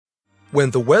When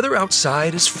the weather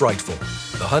outside is frightful,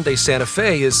 the Hyundai Santa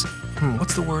Fe is,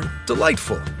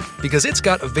 delightful. Because it's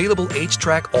got available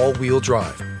H-Track all-wheel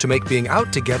drive to make being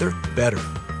out together better.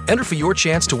 Enter for your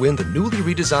chance to win the newly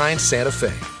redesigned Santa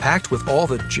Fe, packed with all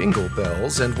the jingle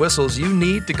bells and whistles you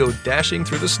need to go dashing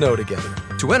through the snow together.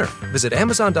 To enter, visit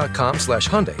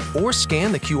Amazon.com/Hyundai or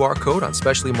scan the QR code on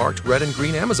specially marked red and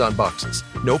green Amazon boxes.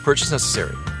 No purchase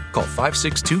necessary. Call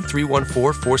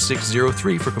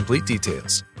 562-314-4603 for complete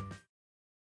details.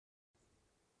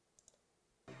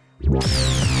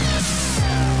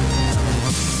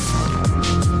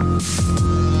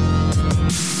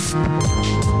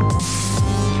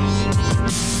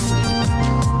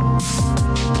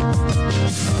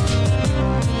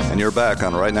 And you're back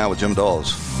on Right Now with Jim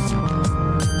Dawes,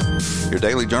 your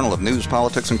daily journal of news,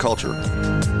 politics, and culture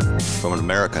from an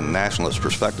American nationalist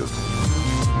perspective.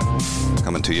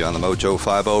 Coming to you on the Mojo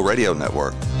 50 radio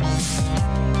network.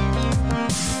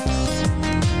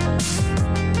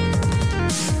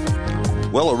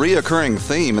 Well, a reoccurring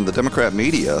theme in the Democrat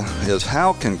media is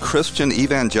how can Christian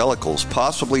evangelicals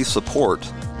possibly support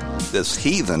this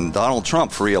heathen Donald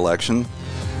Trump for re-election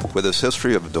with his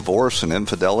history of divorce and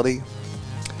infidelity?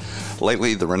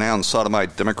 Lately, the renowned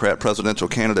sodomite Democrat presidential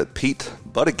candidate Pete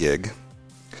Buttigieg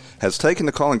has taken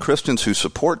to calling Christians who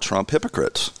support Trump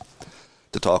hypocrites.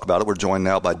 To talk about it, we're joined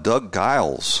now by Doug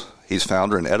Giles. He's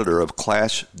founder and editor of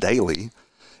Clash Daily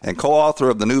and co-author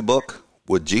of the new book,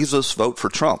 Would Jesus Vote for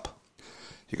Trump?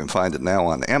 You can find it now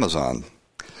on Amazon.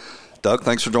 Doug,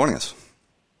 thanks for joining us.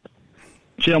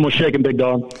 Jim, we're shaking, big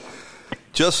dog.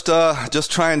 Just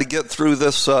trying to get through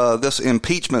this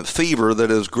impeachment fever that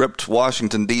has gripped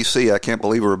Washington, D.C. I can't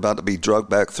believe we're about to be drugged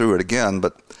back through it again.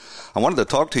 But I wanted to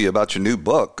talk to you about your new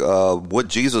book, Would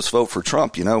Jesus Vote for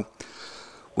Trump? You know,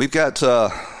 we've got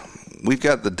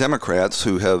the Democrats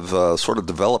who have sort of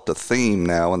developed a theme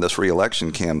now in this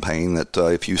re-election campaign that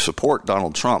if you support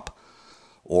Donald Trump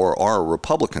or are a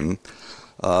Republican,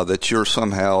 that you're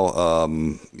somehow,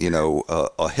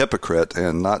 a hypocrite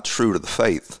and not true to the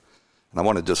faith. And I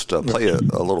want to just play a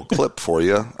little clip for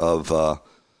you of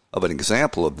an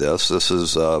example of this. This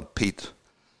is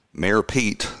Mayor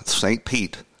Pete, St.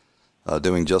 Pete,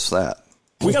 doing just that.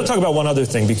 We got to talk about one other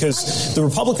thing, because the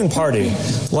Republican Party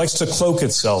likes to cloak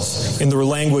itself in the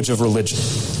language of religion.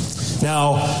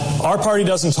 Now, our party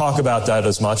doesn't talk about that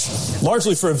as much,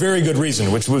 largely for a very good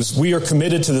reason, which was we are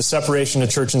committed to the separation of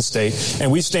church and state,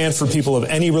 and we stand for people of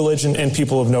any religion and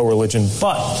people of no religion.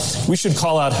 But we should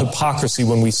call out hypocrisy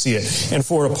when we see it. And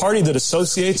for a party that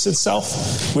associates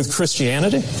itself with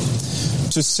Christianity,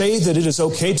 to say that it is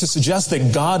okay to suggest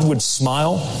that God would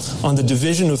smile on the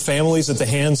division of families at the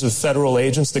hands of federal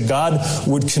agents, that God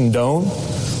would condone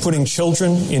putting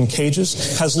children in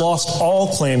cages, has lost all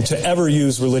claim to ever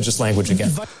use religious language again.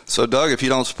 So, Doug, if you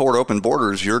don't support open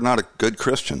borders, you're not a good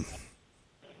Christian.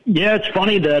 Yeah, it's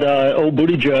funny that old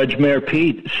booty judge, Mayor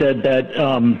Pete, said that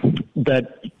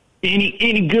that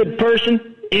any good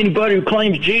person, anybody who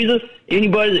claims Jesus,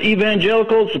 anybody that's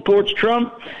evangelical, supports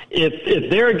Trump, if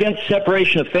they're against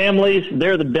separation of families,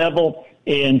 they're the devil,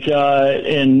 and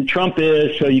Trump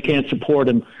is, so you can't support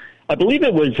him. I believe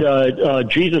it was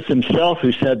Jesus himself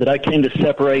who said that I came to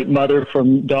separate mother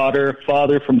from daughter,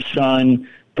 father from son,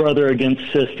 brother against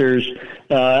sisters.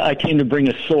 I came to bring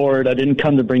a sword. I didn't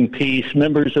come to bring peace.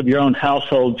 Members of your own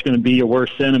household is going to be your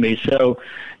worst enemy. So,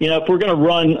 if we're going to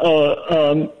run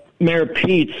Mayor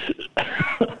Pete's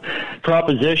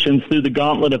propositions through the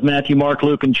gauntlet of Matthew, Mark,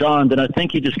 Luke, and John, then I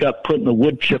think he just got put in the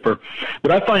wood chipper.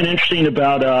 What I find interesting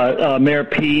about Mayor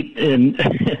Pete and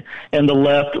the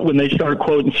left, when they start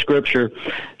quoting Scripture,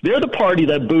 they're the party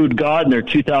that booed God in their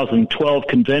 2012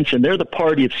 convention. They're the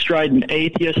party of strident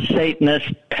atheists,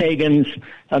 Satanists, pagans.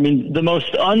 I mean, the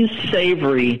most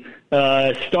unsavory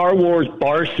Star Wars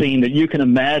bar scene that you can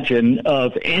imagine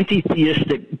of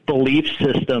anti-theistic belief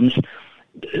systems.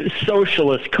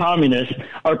 Socialists, communists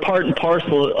are part and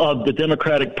parcel of the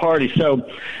Democratic Party. So,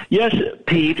 yes,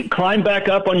 Pete, climb back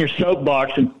up on your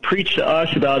soapbox and preach to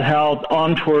us about how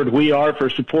onward we are for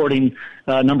supporting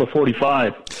number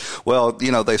 45. Well,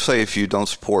 they say if you don't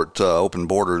support open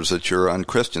borders that you're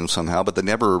unchristian somehow, but they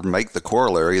never make the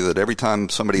corollary that every time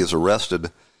somebody is arrested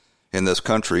in this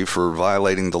country for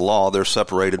violating the law, they're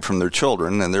separated from their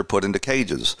children and they're put into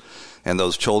cages. And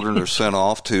those children are sent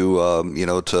off to,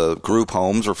 to group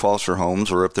homes or foster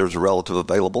homes, or if there's a relative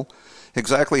available,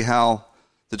 exactly how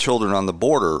the children on the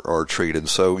border are treated.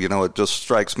 So, it just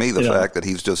strikes me the fact that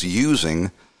he's just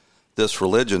using this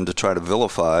religion to try to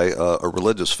vilify a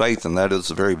religious faith, and that is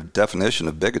the very definition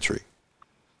of bigotry.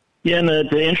 Yeah, and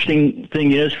the interesting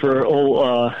thing is for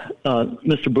old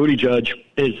Mr. Buttigieg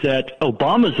is that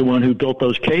Obama's the one who built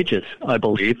those cages, I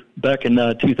believe, back in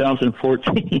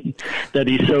 2014 that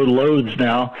he so loathes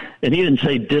now, and he didn't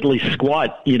say diddly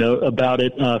squat, about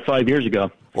it 5 years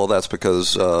ago. Well, that's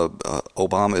because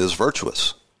Obama is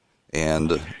virtuous,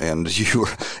 and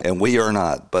we are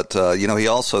not. But he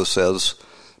also says,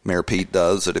 Mayor Pete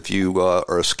does, that if you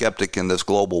are a skeptic in this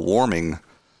global warming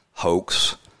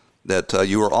hoax, that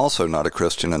you are also not a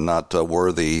Christian and not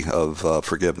worthy of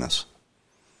forgiveness.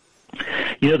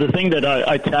 The thing that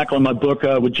I tackle in my book,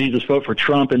 Would Jesus Vote for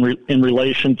Trump, in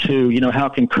relation to, how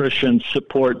can Christians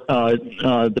support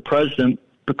the president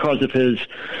because of his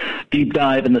deep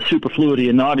dive in the superfluity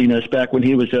and naughtiness back when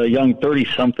he was a young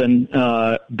 30-something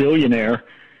billionaire.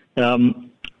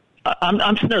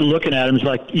 I'm sitting there looking at him. It's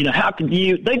like, how can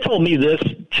you? They told me this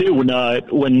too when I've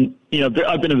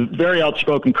been a very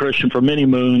outspoken Christian for many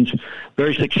moons,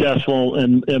 very successful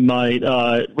in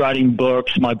my writing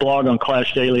books. My blog on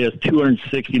Clash Daily has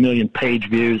 260 million page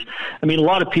views. I mean, a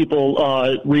lot of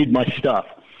people read my stuff,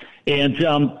 and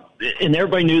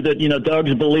everybody knew that, Doug's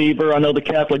a believer. I know the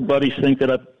Catholic buddies think that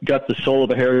I've got the soul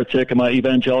of a heretic, and my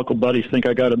evangelical buddies think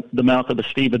I got the mouth of a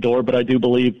stevedore, but I do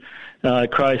believe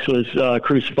Christ was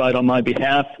crucified on my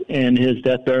behalf, and his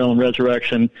death, burial, and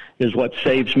resurrection is what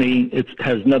saves me. It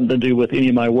has nothing to do with any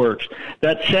of my works.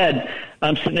 That said,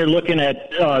 I'm sitting there looking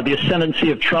at the ascendancy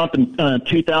of Trump in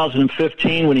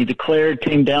 2015 when he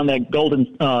came down that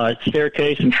golden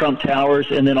staircase in Trump Towers,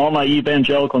 and then all my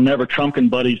evangelical Never Trumpkin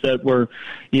buddies that were,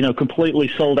 completely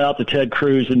sold out to Ted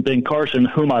Cruz and Ben Carson,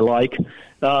 whom I like.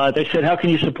 They said, how can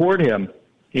you support him?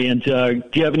 And do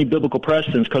you have any biblical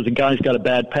precedents? Because the guy's got a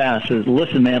bad past. Says,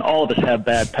 listen, man, all of us have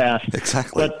bad past.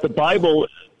 Exactly. But the Bible's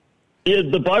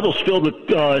filled with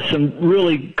some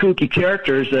really kooky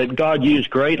characters that God used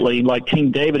greatly, like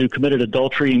King David, who committed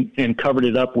adultery and covered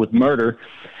it up with murder,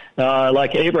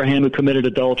 like Abraham, who committed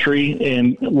adultery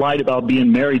and lied about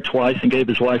being married twice and gave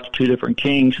his wife to two different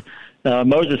kings.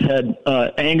 Moses had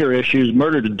anger issues,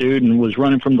 murdered a dude, and was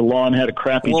running from the law and had a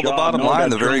crappy job. Well, the bottom line,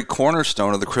 the very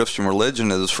cornerstone of the Christian religion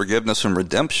is forgiveness and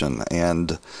redemption.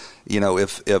 And,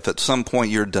 if at some point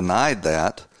you're denied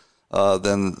that,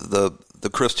 then the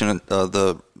Christian,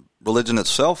 the religion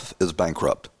itself is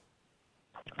bankrupt.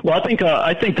 Well,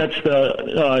 I think that's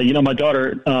my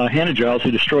daughter, Hannah Giles,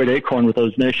 who destroyed Acorn with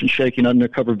those nation-shaking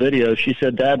undercover videos. She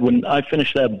said, Dad, when I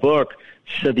finished that book,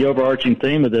 she said the overarching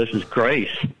theme of this is grace.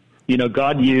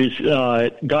 God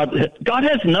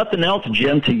has nothing else,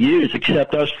 Jim, to use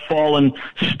except us fallen,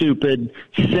 stupid,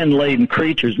 sin-laden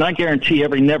creatures. And I guarantee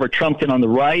every Never Trumpkin on the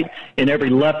right and every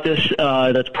leftist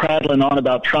that's prattling on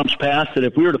about Trump's past, that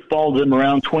if we were to follow them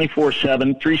around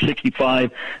 24/7,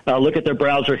 365, look at their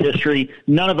browser history,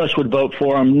 none of us would vote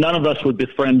for them. None of us would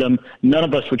befriend them. None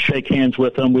of us would shake hands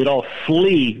with them. We'd all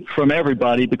flee from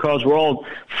everybody because we're all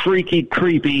freaky,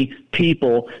 creepy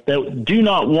people that do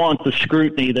not want the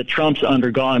scrutiny that Trump's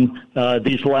undergone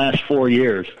these last 4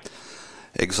 years.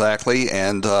 Exactly,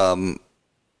 and what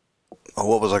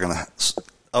was I going to?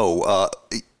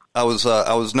 I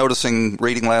was noticing,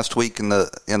 reading last week in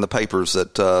the papers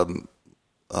that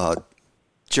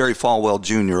Jerry Falwell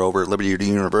Jr. over at Liberty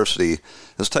University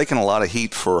has taken a lot of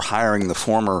heat for hiring the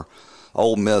former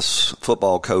Ole Miss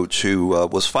football coach who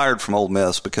was fired from Ole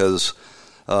Miss because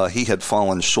he had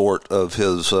fallen short of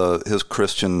his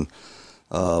Christian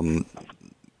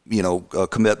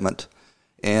commitment,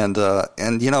 and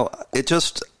it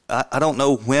just I don't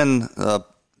know when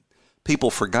people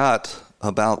forgot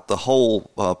about the whole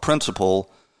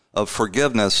principle of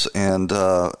forgiveness and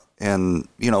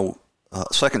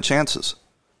second chances.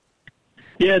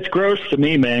 Yeah, it's gross to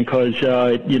me, man, because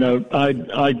I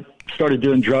started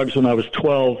doing drugs when I was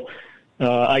 12.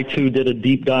 I, too, did a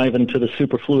deep dive into the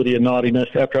superfluity of naughtiness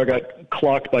after I got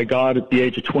clocked by God at the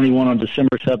age of 21 on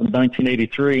December 7th,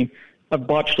 1983. I've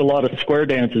botched a lot of square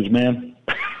dances, man.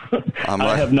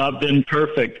 I have not been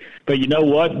perfect. But you know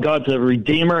what? God's a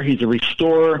redeemer. He's a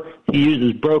restorer. He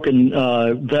uses broken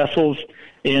vessels.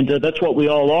 And that's what we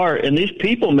all are. And these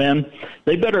people, man,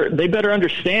 they better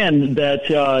understand that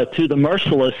to the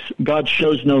merciless, God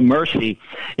shows no mercy.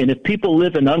 And if people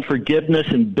live in unforgiveness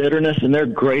and bitterness and they're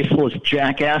graceless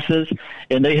jackasses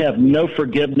and they have no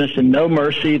forgiveness and no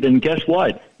mercy, then guess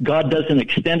what? God doesn't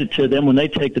extend it to them when they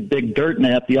take the big dirt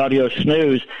nap, the adios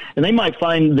snooze, and they might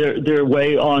find their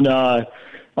way on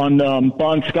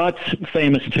Bon Scott's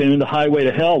famous tune, The Highway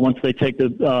to Hell, once they take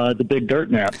the big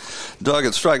dirt nap. Doug,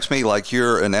 it strikes me like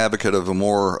you're an advocate of a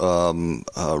more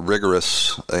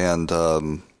rigorous and,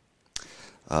 what's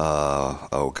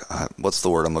the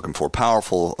word I'm looking for?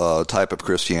 Powerful type of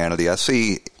Christianity. I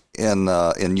see in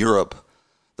Europe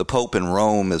the Pope in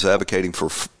Rome is advocating for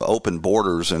open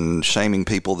borders and shaming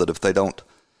people that if they don't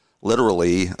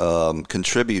literally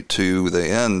contribute to the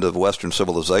end of Western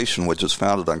civilization, which is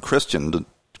founded on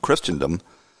Christendom,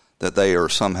 that they are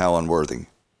somehow unworthy.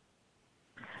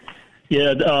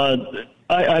 Yeah,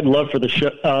 I'd love for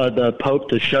the Pope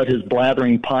to shut his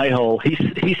blathering pie hole.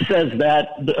 He says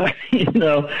that,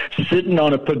 sitting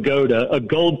on a pagoda, a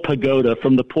gold pagoda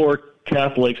from the poor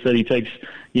Catholics that he takes,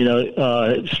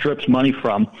 strips money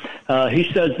from.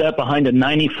 He says that behind a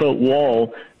 90-foot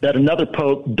wall that another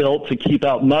Pope built to keep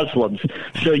out Muslims.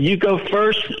 So you go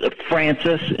first,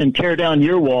 Francis, and tear down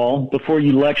your wall before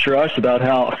you lecture us about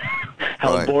how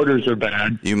right. Borders are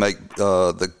bad. You make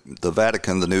the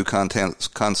Vatican the new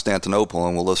Constantinople,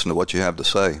 and we'll listen to what you have to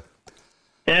say.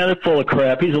 Yeah, they're full of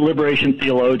crap. He's a liberation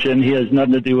theologian. He has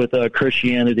nothing to do with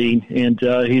Christianity, and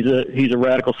he's a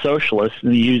radical socialist,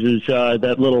 and he uses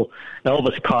that little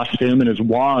Elvis costume and his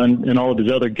wand and all of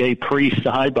his other gay priests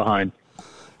to hide behind.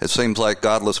 It seems like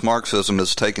godless Marxism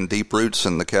has taken deep roots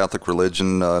in the Catholic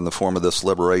religion in the form of this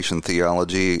liberation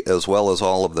theology, as well as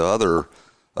all of the other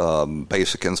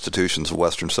basic institutions of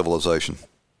Western civilization.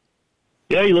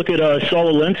 Yeah, you look at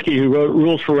Saul Alinsky, who wrote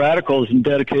Rules for Radicals and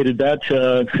dedicated that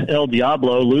to El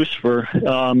Diablo, Lucifer.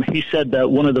 He said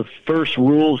that one of the first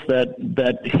rules that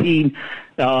he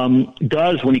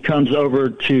does when he comes over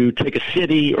to take a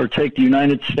city or take the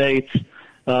United States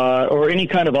or any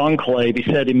kind of enclave, he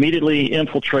said immediately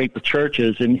infiltrate the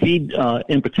churches. And he,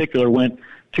 in particular, went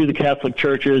to the Catholic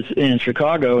churches in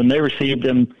Chicago, and they received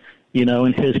him,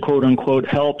 in his quote-unquote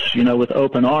helps, with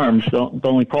open arms. The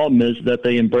only problem is that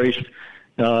they embraced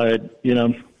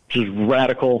just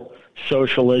radical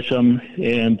socialism,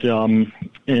 and the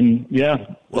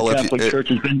Catholic Church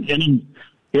has been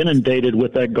inundated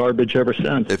with that garbage ever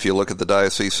since. If you look at the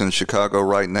diocese in Chicago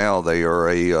right now, they are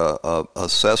a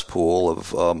cesspool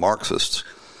of Marxists,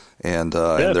 and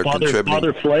they're contributing.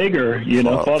 Father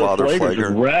Flager, Father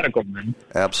Flager is radical, man.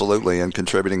 Absolutely, and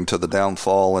contributing to the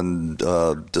downfall and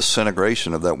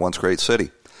disintegration of that once great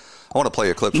city. I want to play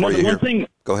a clip for you here.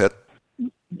 Go ahead.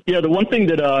 Yeah, the one thing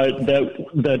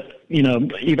that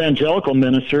evangelical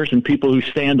ministers and people who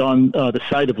stand on the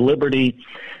side of liberty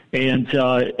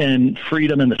and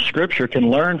freedom in the Scripture can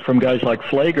learn from guys like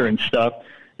Flager and stuff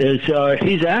is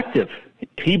he's active.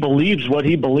 He believes what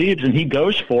he believes, and he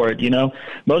goes for it.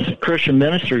 Most Christian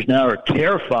ministers now are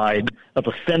terrified of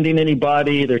offending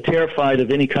anybody. They're terrified of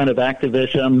any kind of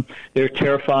activism. They're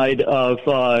terrified of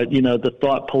the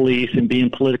thought police and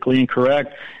being politically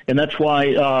incorrect. And that's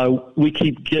why we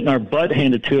keep getting our butt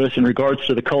handed to us in regards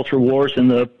to the culture wars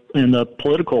and the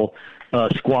political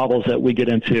squabbles that we get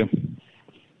into.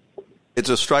 It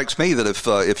just strikes me that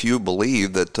if you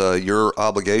believe that your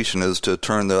obligation is to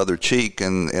turn the other cheek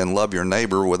and love your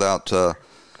neighbor without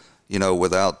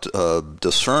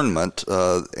discernment,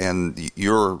 and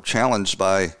you're challenged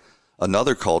by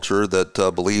another culture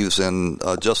that believes in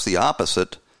just the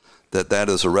opposite, that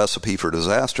is a recipe for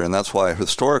disaster. And that's why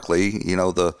historically,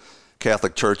 the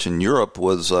Catholic Church in Europe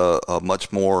was a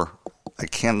much more, I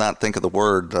cannot think of the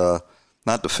word,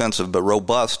 not defensive, but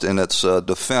robust in its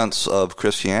defense of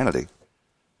Christianity.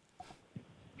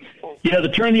 Yeah, the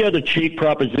turn the other cheek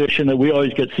proposition that we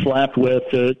always get slapped with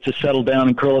to settle down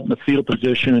and curl up in the fetal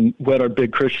position and wet our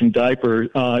big Christian diaper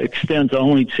extends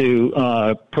only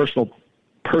to personal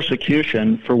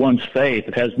persecution for one's faith.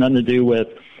 It has nothing to do with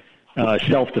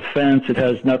self-defense. It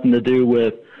has nothing to do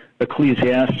with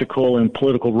ecclesiastical and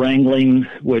political wrangling,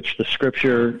 which the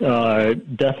Scripture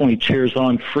definitely cheers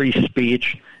on free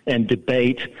speech and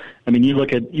debate. I mean, you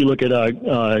look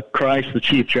at Christ, the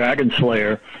chief dragon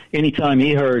slayer. Anytime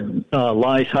he heard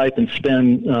lies, hype, and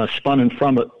spun in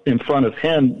front of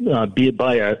him, be it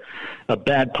by a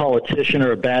bad politician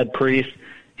or a bad priest,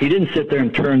 he didn't sit there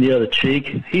and turn the other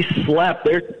cheek. He slapped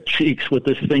their cheeks with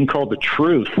this thing called the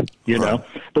truth, know.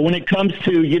 But when it comes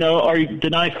to, are you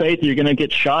deny faith, you're going to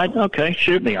get shot? Okay,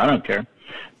 shoot me. I don't care.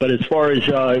 But as far as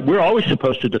we're always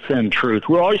supposed to defend truth.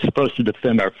 We're always supposed to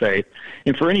defend our faith.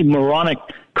 And for any moronic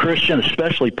Christian,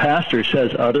 especially pastor,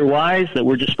 says otherwise, that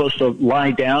we're just supposed to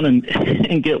lie down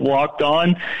and get walked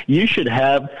on, you should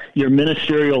have your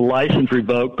ministerial license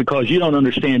revoked because you don't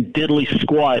understand diddly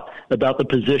squat about the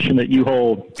position that you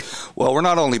hold. Well, we're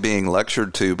not only being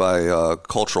lectured to by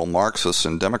cultural Marxists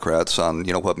and Democrats on,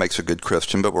 what makes a good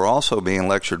Christian, but we're also being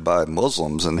lectured by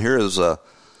Muslims. And here is a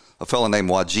fellow named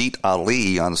Wajid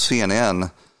Ali on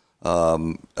CNN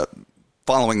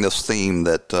following this theme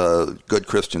that good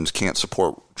Christians can't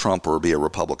support Trump or be a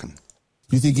Republican.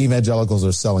 You think evangelicals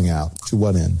are selling out? To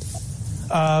what end?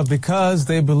 Because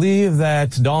they believe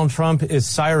that Donald Trump is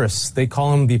Cyrus. They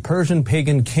call him the Persian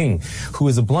pagan king, who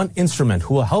is a blunt instrument,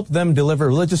 who will help them deliver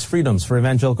religious freedoms for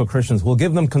evangelical Christians, who will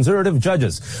give them conservative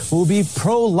judges, who will be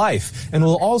pro-life, and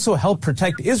will also help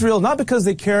protect Israel, not because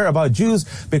they care about Jews,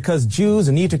 because Jews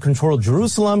need to control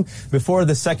Jerusalem before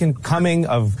the second coming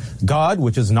of God,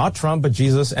 which is not Trump, but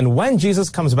Jesus. And when Jesus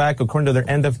comes back, according to their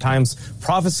end of times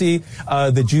prophecy,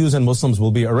 the Jews and Muslims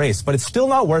will be erased. But it's still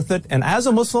not worth it. And as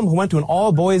a Muslim who went to an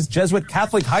all-boys Jesuit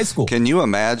Catholic high school. Can you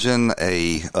imagine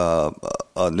a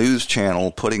news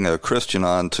channel putting a Christian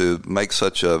on to make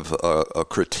such a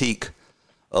critique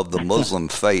of the Muslim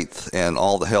faith and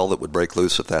all the hell that would break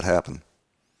loose if that happened?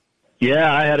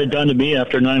 Yeah, I had it done to me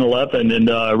after 9/11, and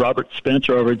Robert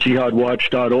Spencer over at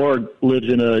jihadwatch.org lives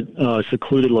in a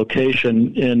secluded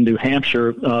location in New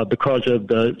Hampshire because of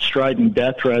the strident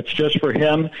death threats just for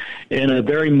him in a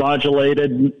very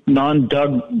modulated,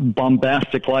 non-Doug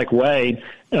bombastic-like way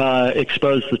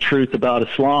expose the truth about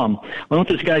Islam. Why don't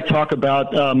this guy talk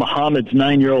about Muhammad's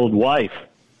 9-year-old wife,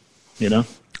 you know?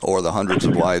 Or the hundreds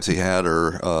of wives he had,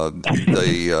 or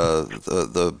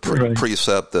the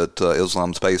precept that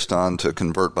Islam's based on to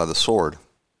convert by the sword.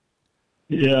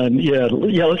 Yeah.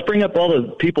 Let's bring up all the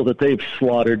people that they've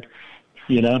slaughtered.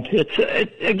 You know, it's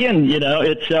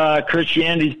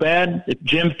Christianity's bad.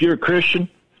 If you're a Christian,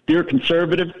 if you're a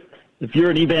conservative, if you're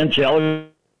an evangelical,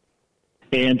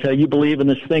 and you believe in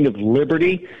this thing of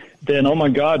liberty, then, oh my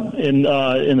God, in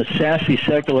the sassy,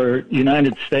 secular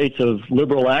United States of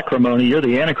liberal acrimony, you're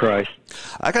the Antichrist.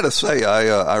 I got to say,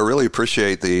 I really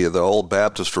appreciate the old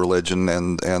Baptist religion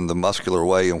and the muscular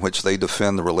way in which they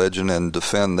defend the religion and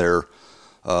defend their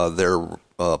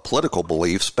political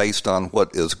beliefs based on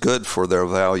what is good for their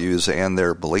values and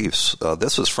their beliefs.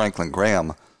 This is Franklin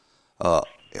Graham,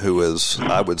 who is,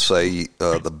 I would say,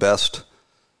 the best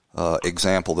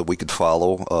example that we could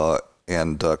follow.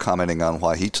 And commenting on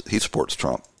why he supports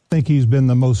Trump. I think he's been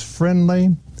the most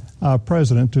friendly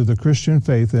president to the Christian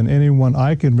faith than anyone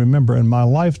I can remember in my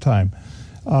lifetime,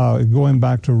 going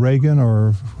back to Reagan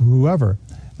or whoever.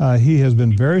 He has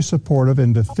been very supportive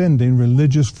in defending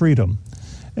religious freedom.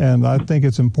 And I think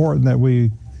it's important that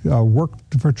we work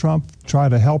for Trump, try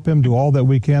to help him, do all that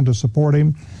we can to support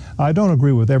him. I don't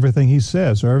agree with everything he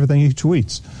says or everything he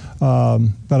tweets,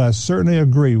 but I certainly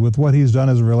agree with what he's done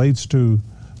as it relates to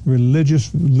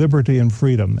religious liberty and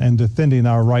freedom and defending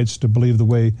our rights to believe the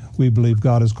way we believe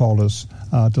God has called us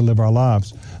to live our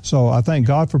lives. So I thank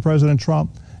God for President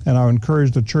Trump, and I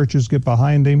encourage the churches to get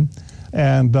behind him.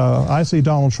 And I see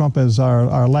Donald Trump as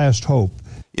our last hope.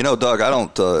 You know, Doug, I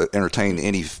don't entertain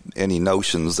any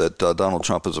notions that Donald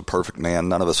Trump is a perfect man.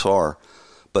 None of us are.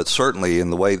 But certainly in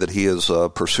the way that he has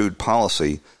pursued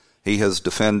policy, he has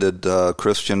defended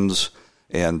Christians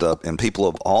and people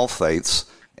of all faiths,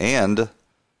 and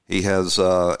he has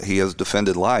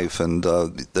defended life, and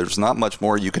there's not much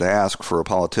more you could ask for a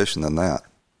politician than that.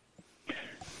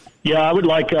 Yeah, I would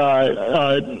like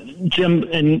Jim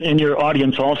and your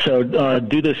audience also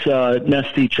do this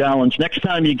Nesty challenge. Next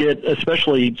time you get,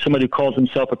 especially somebody who calls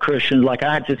himself a Christian, like,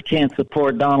 I just can't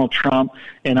support Donald Trump,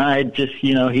 and I just,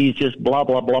 he's just blah,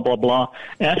 blah, blah, blah, blah.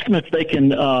 Ask them if they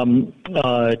can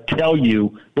tell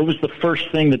you what was the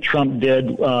first thing that Trump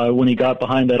did when he got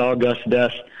behind that august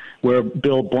desk where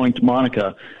Bill boinked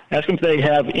Monica. Ask them if they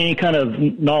have any kind of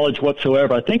knowledge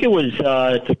whatsoever. I think it was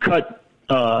to cut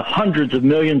hundreds of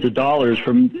millions of dollars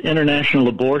from international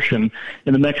abortion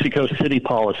in the Mexico City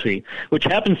policy, which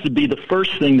happens to be the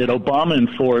first thing that Obama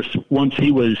enforced once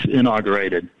he was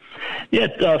inaugurated.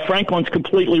 Yet Franklin's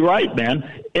completely right, man.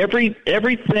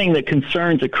 Everything that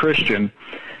concerns a Christian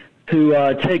who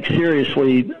takes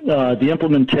seriously the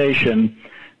implementation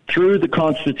through the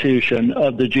Constitution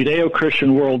of the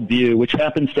Judeo-Christian worldview, which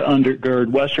happens to undergird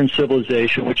Western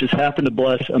civilization, which has happened to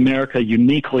bless America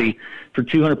uniquely for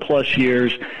 200-plus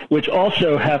years, which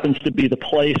also happens to be the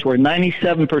place where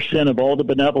 97% of all the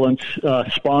benevolence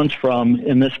spawns from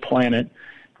in this planet.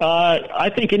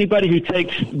 I think anybody who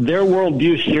takes their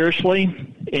worldview seriously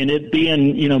and it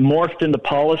being, morphed into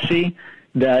policy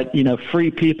that,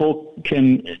 free people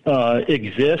can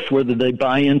exist, whether they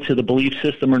buy into the belief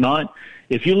system or not.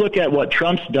 If you look at what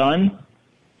Trump's done,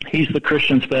 he's the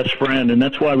Christian's best friend, and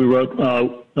that's why we wrote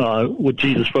Would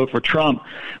Jesus Vote for Trump?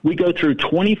 We go through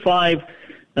 25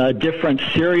 different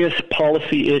serious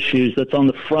policy issues that's on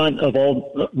the front of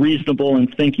all reasonable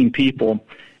and thinking people,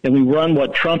 and we run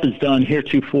what Trump has done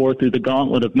heretofore through the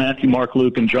gauntlet of Matthew, Mark,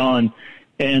 Luke, and John,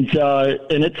 And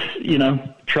it's,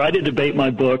 try to debate my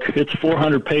book. It's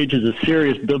 400 pages of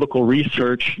serious biblical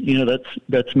research,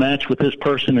 that's matched with his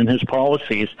person and his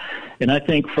policies. And I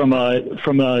think from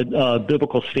a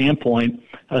biblical standpoint,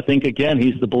 I think, again,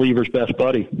 he's the believer's best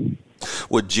buddy.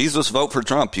 Would Jesus vote for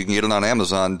Trump? You can get it on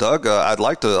Amazon. Doug, I'd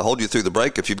like to hold you through the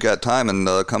break if you've got time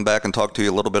and come back and talk to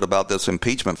you a little bit about this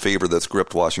impeachment fever that's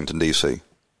gripped Washington, D.C.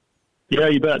 Yeah,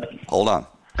 you bet. Hold on.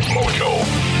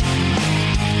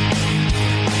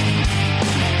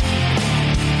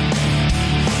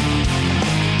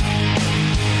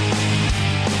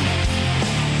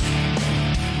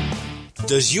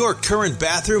 Does your current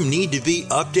bathroom need to be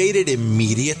updated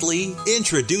immediately?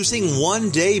 Introducing One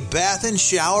Day Bath and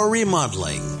Shower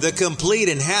Remodeling, the complete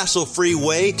and hassle-free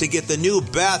way to get the new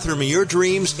bathroom of your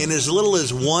dreams in as little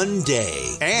as 1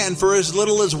 day and for as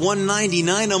little as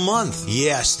 $199 a month.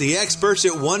 Yes, the experts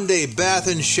at One Day Bath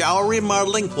and Shower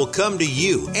Remodeling will come to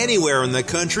you anywhere in the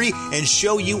country and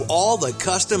show you all the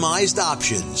customized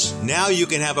options. Now you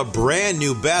can have a brand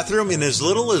new bathroom in as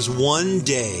little as 1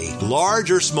 day.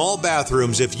 Large or small bathrooms,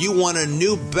 if you want a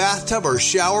new bathtub or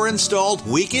shower installed,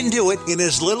 we can do it in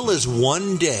as little as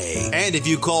 1 day. And if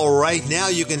you call right now,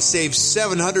 you can save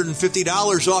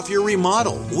 $750 off your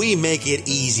remodel. We make it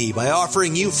easy by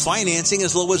offering you financing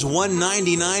as low as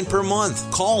 $199 per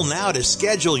month. Call now to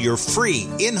schedule your free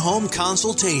in-home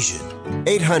consultation.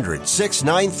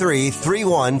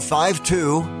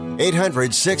 800-693-3152.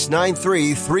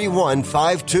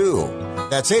 800-693-3152.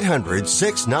 That's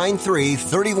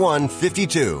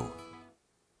 800-693-3152.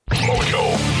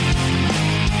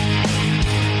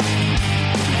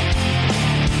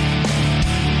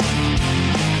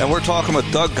 And we're talking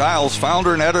with Doug Giles,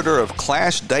 founder and editor of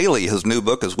Clash Daily. His new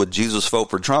book is Would Jesus Vote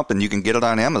for Trump? And you can get it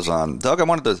on Amazon. Doug, I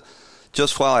wanted to,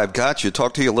 just while I've got you,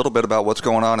 talk to you a little bit about what's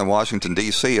going on in Washington,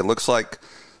 D.C. It looks like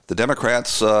the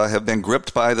Democrats have been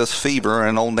gripped by this fever,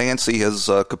 and old Nancy has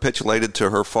capitulated to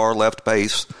her far left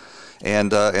base.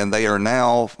 And they are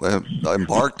now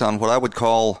embarked on what I would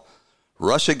call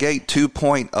Russiagate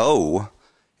 2.0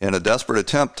 in a desperate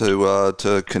attempt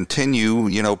to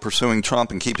continue, pursuing Trump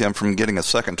and keep him from getting a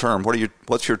second term.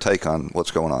 What's your take on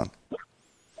what's going on?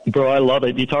 Bro, I love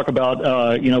it. You talk about,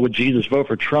 would Jesus vote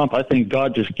for Trump? I think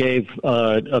God just gave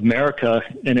America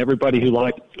and everybody who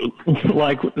likes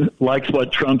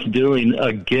what Trump's doing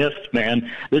a gift, man.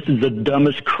 This is the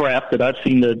dumbest crap that I've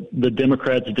seen the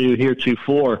Democrats do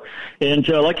heretofore. And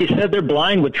like you said, they're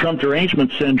blind with Trump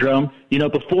derangement syndrome.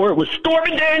 Before it was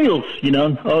Stormy Daniels,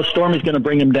 Stormy's going to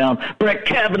bring him down. Brett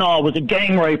Kavanaugh was a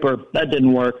gang raper. That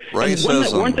didn't work.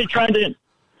 Racism.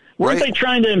 Weren't they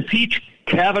trying to impeach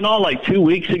Kavanaugh like 2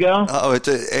 weeks ago?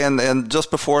 And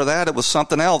just before that, it was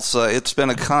something else. It's been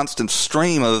a constant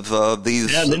stream of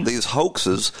these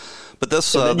hoaxes. But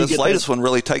this latest one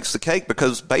really takes the cake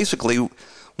because basically,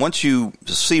 once you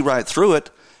see right through it,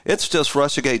 it's just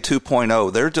Russiagate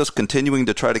 2.0. They're just continuing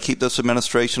to try to keep this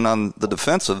administration on the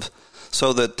defensive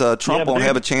so that Trump won't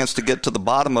have a chance to get to the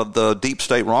bottom of the deep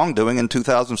state wrongdoing in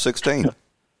 2016.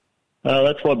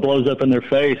 That's what blows up in their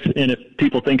face. And if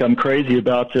people think I'm crazy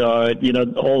about,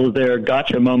 all of their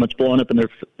gotcha moments blowing up in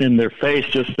their face,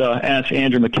 just ask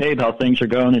Andrew McCabe how things are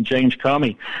going and James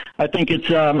Comey. I think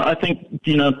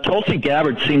Tulsi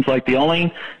Gabbard seems like the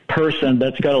only person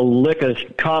that's got a lick of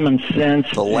common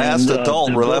sense. The last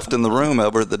adult we're left in the room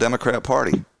over at the Democrat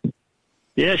Party.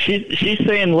 Yeah, she's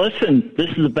saying, listen, this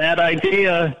is a bad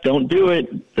idea. Don't do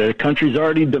it. The country's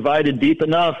already divided deep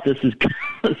enough. This is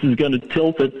going to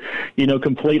tilt it,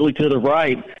 completely to the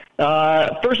right.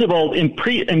 First of all,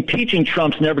 impeaching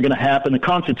Trump's never going to happen. The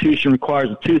Constitution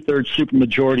requires a 2/3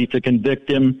 supermajority to convict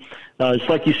him. It's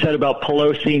like you said about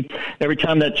Pelosi. Every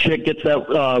time that chick gets that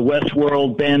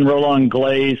Westworld Ben Roland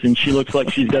glaze and she looks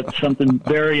like she's got something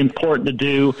very important to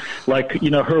do, like,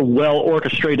 her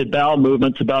well-orchestrated bowel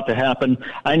movement's about to happen,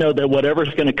 I know that whatever's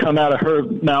going to come out of her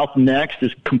mouth next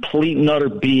is complete and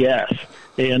utter BS.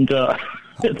 And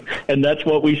that's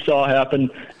what we saw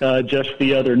happen just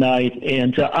the other night.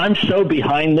 And I'm so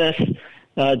behind this.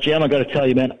 Jim, I got to tell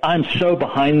you, man, I'm so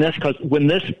behind this because when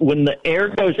the air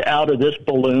goes out of this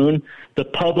balloon, the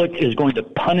public is going to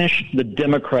punish the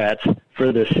Democrats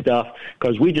for this stuff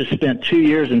because we just spent 2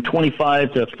 years and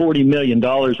 $25 to $40 million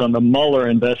on the Mueller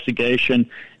investigation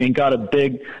and got a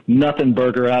big nothing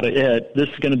burger out of it. This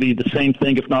is going to be the same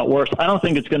thing, if not worse. I don't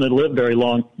think it's going to live very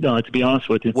long, to be honest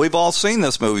with you. We've all seen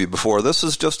this movie before. This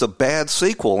is just a bad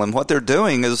sequel, and what they're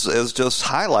doing is just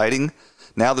highlighting.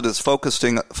 Now that it's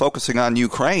focusing on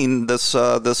Ukraine, this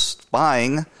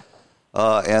spying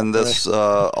and this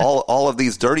all of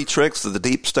these dirty tricks that the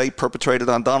deep state perpetrated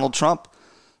on Donald Trump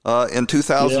in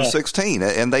 2016,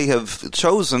 and they have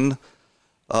chosen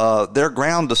their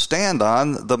ground to stand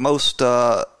on, the most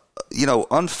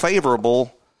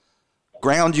unfavorable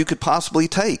ground you could possibly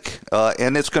take,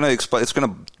 and it's going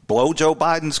to blow Joe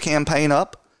Biden's campaign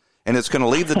up, and it's going to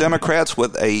leave the Democrats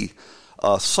with a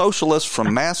socialist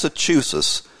from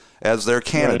Massachusetts as their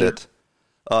candidate,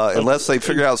 unless they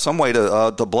figure out some way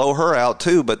to blow her out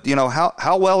too. But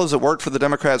how well has it worked for the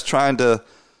Democrats trying to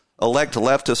elect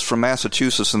leftists from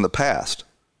Massachusetts in the past?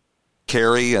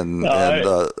 Kerry and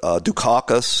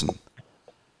Dukakis.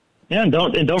 And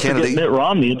don't Kennedy. forget Mitt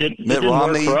Romney. It didn't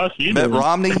Romney, work for us either. Mitt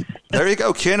Romney. There you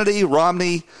go. Kennedy,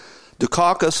 Romney,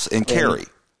 Dukakis, and Kerry.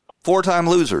 4-time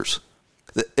losers.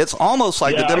 It's almost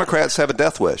like the Democrats have a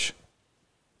death wish.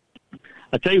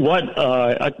 I tell you what,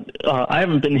 I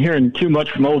haven't been hearing too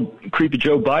much from old creepy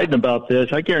Joe Biden about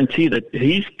this. I guarantee that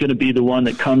he's going to be the one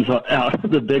that comes out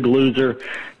the big loser,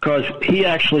 because he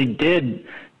actually did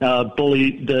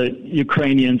bully the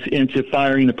Ukrainians into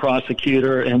firing the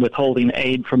prosecutor and withholding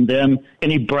aid from them, and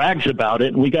he brags about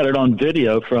it. And we got it on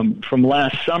video from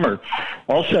last summer.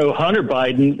 Also, Hunter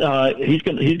Biden, he's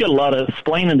got a lot of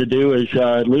explaining to do, as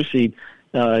Lucy.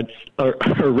 Or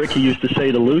Ricky used to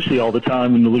say to Lucy all the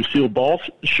time in the Lucille Ball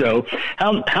show.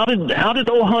 How did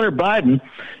old Hunter Biden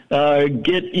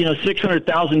get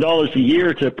 $600,000 a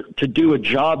year to do a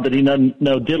job that he doesn't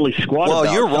know diddly squat about?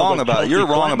 Well, you're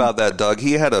wrong about that, Doug.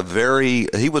 He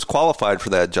was qualified for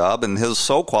that job, and his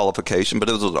sole qualification, but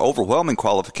it was an overwhelming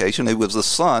qualification. He was the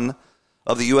son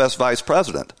of the U.S. Vice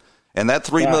President, and that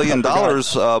 $3 million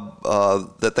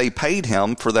that they paid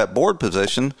him for that board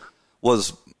position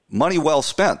was money well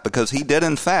spent, because he did,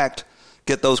 in fact,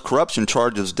 get those corruption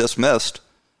charges dismissed,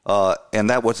 and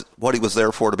that was what he was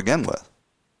there for to begin with.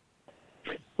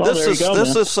 Well, this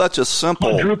is such a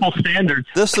simple quadruple standards.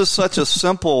 This is such a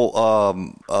simple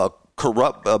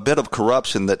bit of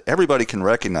corruption that everybody can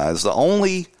recognize. The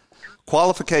only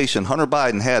qualification Hunter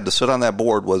Biden had to sit on that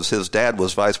board was his dad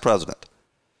was vice president,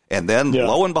 and then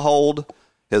lo and behold,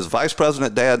 his vice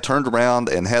president dad turned around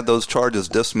and had those charges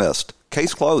dismissed.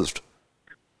 Case closed.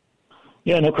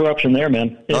 Yeah, no corruption there,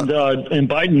 man. And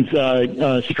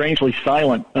Biden's strangely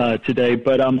silent today.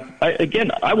 But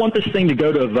I want this thing to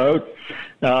go to a vote.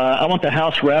 I want the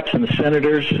House reps and the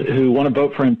senators who want to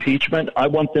vote for impeachment, I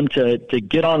want them to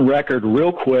get on record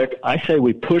real quick. I say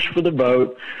we push for the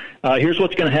vote. Here's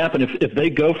what's going to happen. If they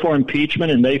go for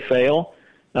impeachment and they fail,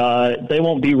 they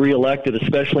won't be reelected,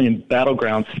 especially in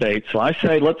battleground states. So I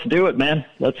say, let's do it, man.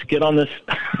 Let's get on this.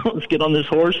 Let's get on this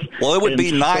horse. Well, it would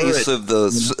be nice if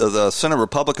the Senate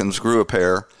Republicans grew a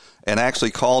pair and actually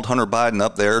called Hunter Biden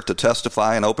up there to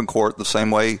testify in open court the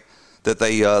same way that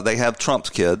they have Trump's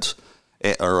kids,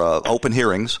 or open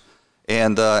hearings,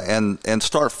 and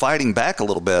start fighting back a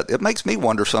little bit. It makes me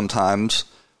wonder sometimes,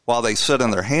 while they sit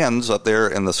on their hands up there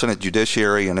in the Senate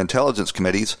Judiciary and Intelligence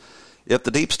Committees, if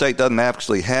the deep state doesn't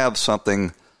actually have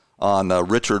something on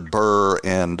Richard Burr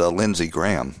and Lindsey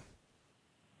Graham.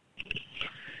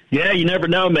 Yeah, you never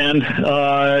know, man.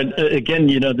 Again,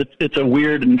 it's a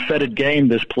weird and fetid game,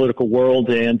 this political world.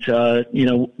 And,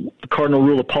 the cardinal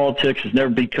rule of politics is never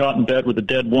be caught in bed with a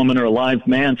dead woman or a live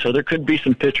man. So there could be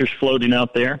some pictures floating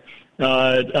out there.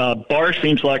 Barr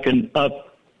seems like an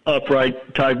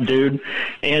upright type dude.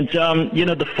 And,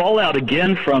 the fallout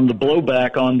again from the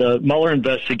blowback on the Mueller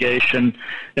investigation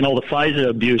and all the FISA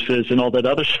abuses and all that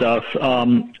other stuff,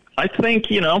 I think,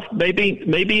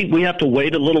 maybe we have to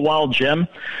wait a little while, Jim,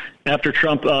 after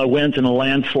Trump wins in a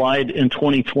landslide in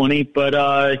 2020. But,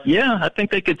 I think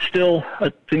they could still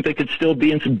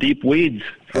be in some deep weeds.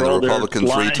 And the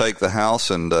Republicans retake the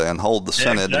House and hold the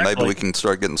Senate, exactly. And maybe we can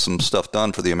start getting some stuff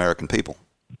done for the American people.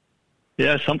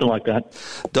 Yeah, something like that.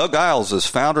 Doug Giles is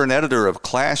founder and editor of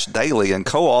Clash Daily and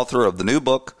co-author of the new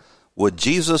book, Would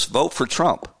Jesus Vote for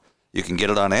Trump? You can get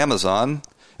it on Amazon,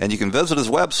 and you can visit his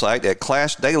website at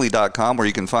clashdaily.com, where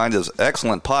you can find his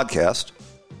excellent podcast.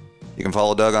 You can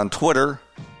follow Doug on Twitter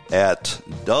at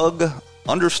Doug_Giles.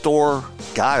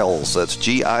 That's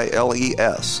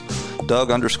Giles.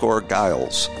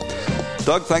 Doug_Giles.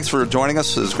 Doug, thanks for joining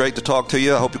us. It's great to talk to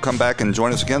you. I hope you'll come back and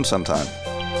join us again sometime.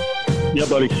 Yeah,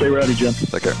 buddy. Stay rowdy, Jim.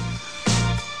 Take care.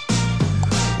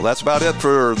 Well, that's about it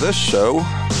for this show.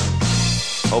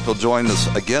 Hope you'll join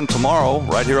us again tomorrow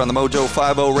right here on the Mojo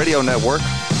 50 Radio Network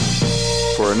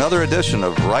for another edition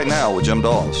of Right Now with Jim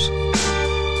Dawes.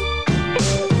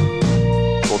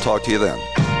 We'll talk to you then.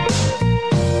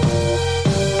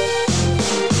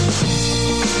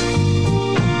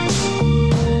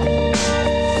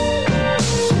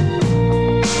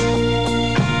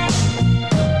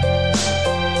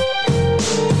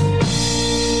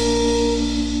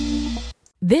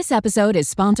 This episode is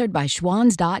sponsored by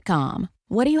Schwans.com.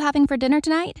 What are you having for dinner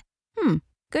tonight?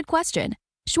 Good question.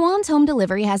 Schwann's Home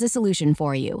Delivery has a solution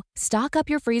for you. Stock up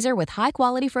your freezer with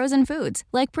high-quality frozen foods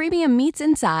like premium meats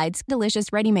and sides,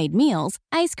 delicious ready-made meals,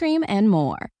 ice cream, and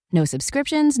more. No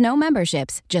subscriptions, no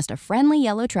memberships, just a friendly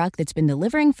yellow truck that's been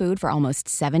delivering food for almost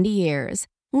 70 years.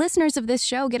 Listeners of this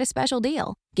show get a special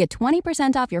deal. Get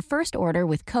 20% off your first order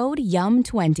with code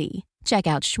YUM20. Check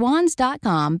out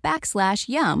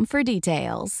schwans.com/YUM for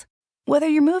details. Whether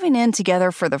you're moving in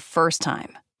together for the first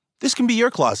time, this can be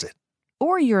your closet,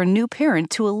 or you're a new parent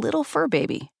to a little fur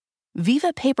baby,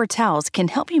 Viva paper towels can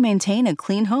help you maintain a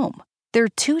clean home. They're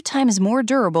 2 times more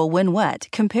durable when wet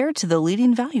compared to the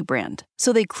leading value brand,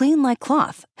 so they clean like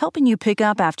cloth, helping you pick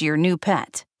up after your new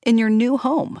pet in your new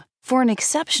home. For an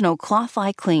exceptional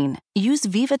cloth-like clean, use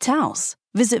Viva Towels.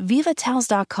 Visit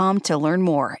vivatowels.com to learn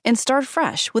more and start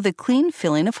fresh with a clean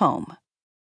feeling of home.